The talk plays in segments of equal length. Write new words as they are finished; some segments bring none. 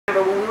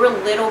were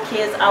little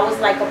kids. I was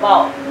like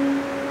about,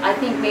 I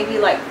think maybe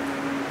like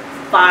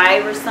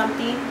 5 or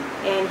something,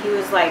 and he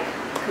was like,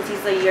 because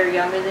he's a year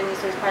younger than me,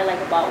 so he's probably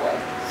like about what,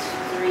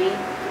 3.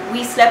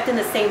 We slept in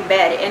the same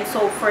bed, and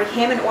so for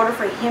him, in order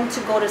for him to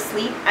go to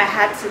sleep, I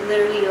had to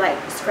literally like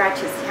scratch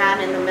his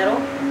hand in the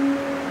middle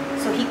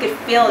so he could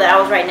feel that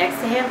I was right next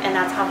to him, and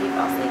that's how he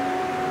fell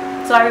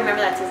asleep. So I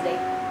remember that to this day.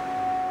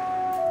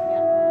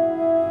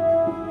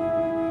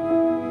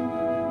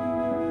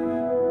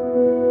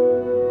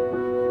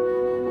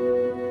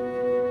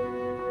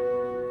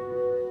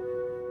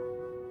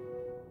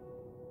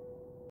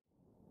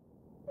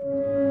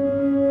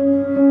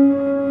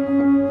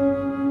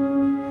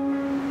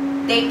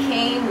 They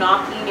came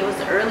knocking. It was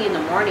early in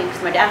the morning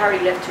because my dad already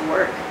left to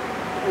work.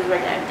 He was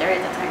right there at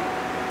that time.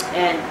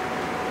 And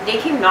they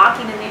came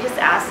knocking and they just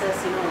asked us,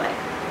 you know, like,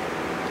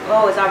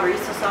 oh, is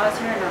Evaristo Salas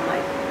here? And I'm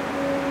like,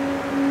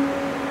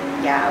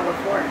 yeah, what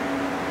for?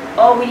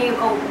 Oh, we need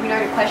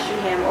to question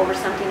him over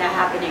something that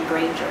happened in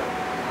Granger.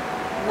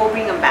 We'll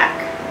bring him back.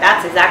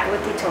 That's exactly what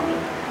they told me.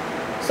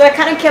 So I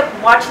kind of kept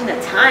watching the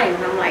time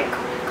and I'm like,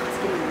 oh my God, it's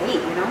getting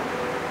late, you know?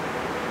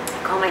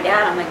 Call my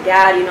dad. I'm like,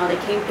 Dad, you know, they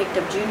came, picked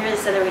up Junior. They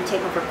said they were going to take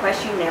him for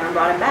questioning. They haven't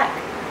brought him back.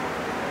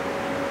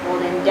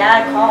 Well, then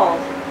Dad called,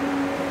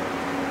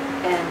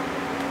 and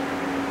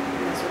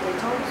that's what they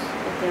told us,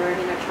 that they were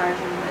going to charge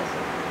him with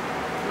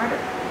murder.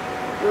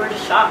 We were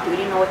just shocked. We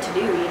didn't know what to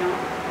do, you know.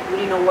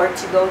 We didn't know where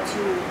to go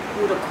to,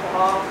 who to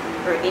call,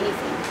 or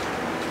anything.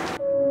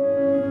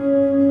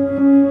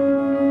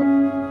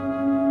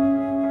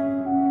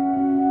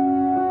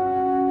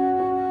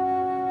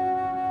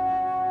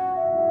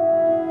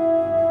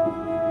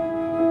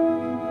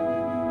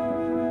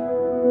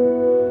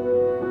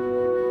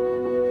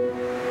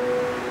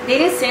 They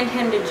didn't send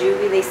him to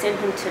juvie, they sent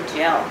him to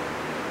jail,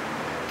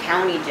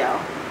 county jail.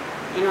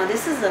 You know,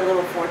 this is a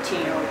little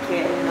 14-year-old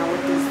kid, you know,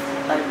 with these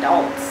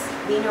adults,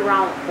 being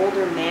around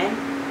older men.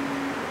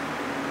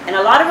 And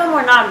a lot of them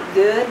were not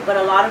good, but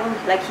a lot of them,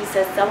 like he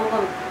said, some of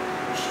them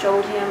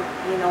showed him,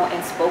 you know,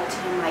 and spoke to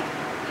him like,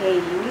 hey,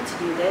 you need to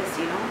do this,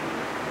 you know.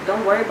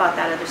 Don't worry about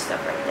that other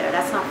stuff right there.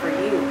 That's not for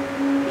you,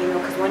 you know,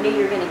 because one day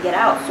you're going to get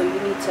out, so you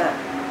need to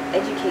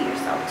educate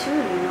yourself too,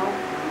 you know.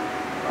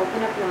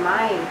 Open up your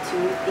mind to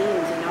new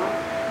things, you know.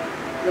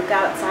 Look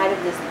outside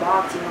of this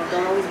box, you know.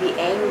 Don't always be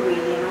angry,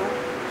 you know.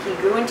 He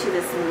grew into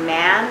this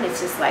man. It's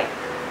just like,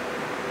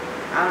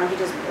 I don't know, he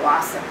just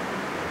blossomed.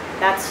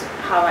 That's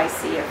how I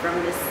see it, from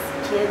this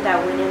kid that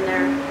went in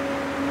there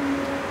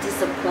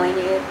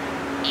disappointed,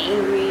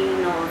 angry, you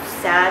know,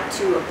 sad,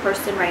 to a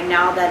person right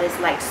now that is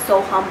like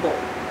so humble.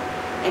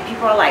 And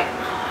people are like,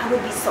 oh, I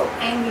would be so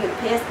angry and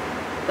pissed.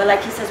 But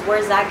like he says,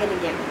 where's that going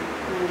to get me?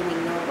 It's going to get me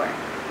nowhere.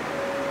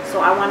 So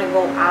I want to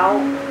go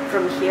out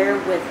from here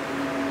with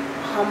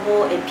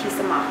humble and peace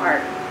in my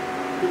heart,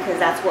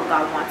 because that's what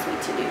God wants me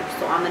to do.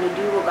 So I'm going to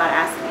do what God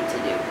asked me to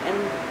do. And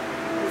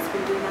He's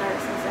been doing that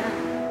ever since then.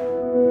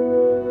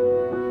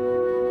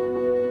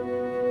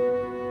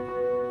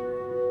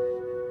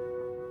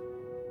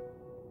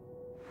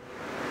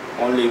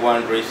 Only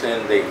one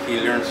reason that he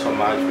learned so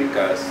much,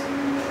 because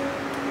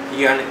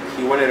he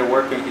wanted to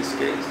work in his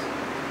case.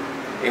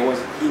 He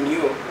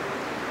knew.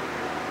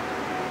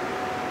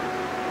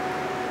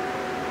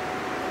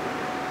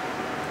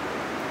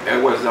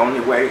 It was the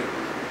only way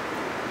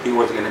he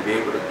was going to be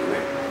able to do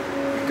it,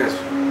 because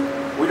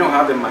we don't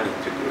have the money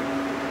to do it.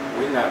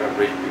 We're not a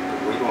rich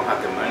people. We don't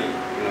have the money,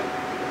 you know.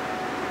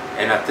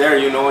 And out there,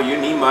 you know, you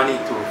need money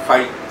to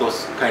fight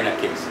those kind of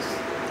cases.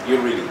 You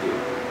really do.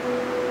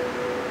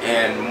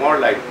 And more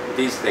like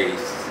these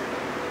days,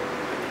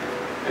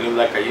 it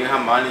looks like you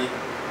have money,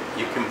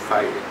 you can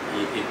fight it.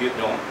 If you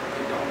don't,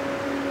 you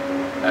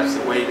don't. That's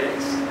the way it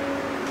is.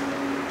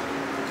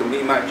 To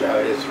me, my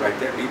job is right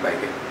there, be by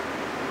him.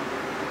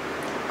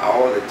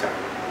 All the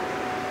time,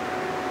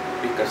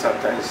 because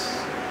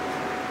sometimes,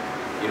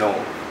 you know,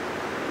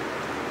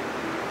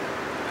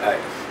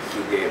 he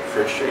get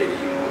frustrated,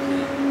 you know, he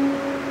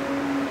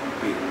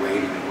be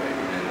waiting,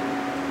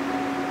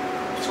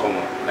 and so,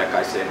 like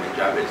I said, my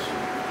job is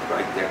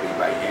right there, be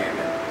by him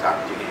and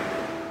talk to him.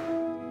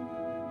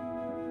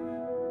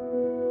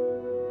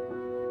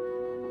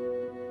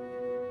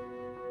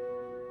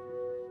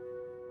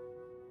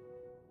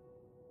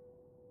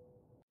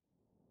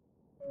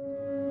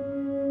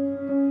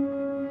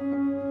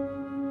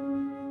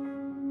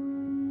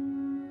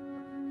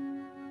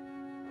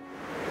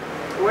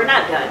 We're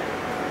not done,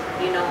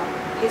 you know.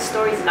 His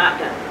story's not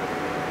done.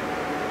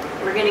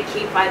 We're gonna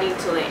keep fighting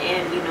till the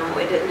end, you know.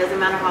 It doesn't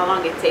matter how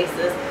long it takes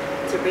us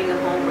to bring him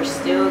home. We're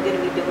still gonna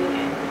be doing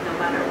it, no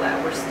matter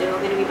what. We're still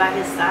gonna be by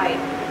his side.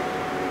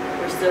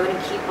 We're still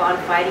gonna keep on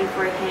fighting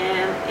for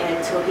him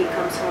until he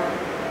comes home,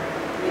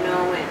 you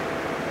know. And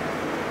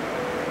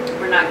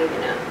we're not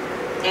giving up,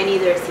 and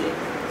neither is he.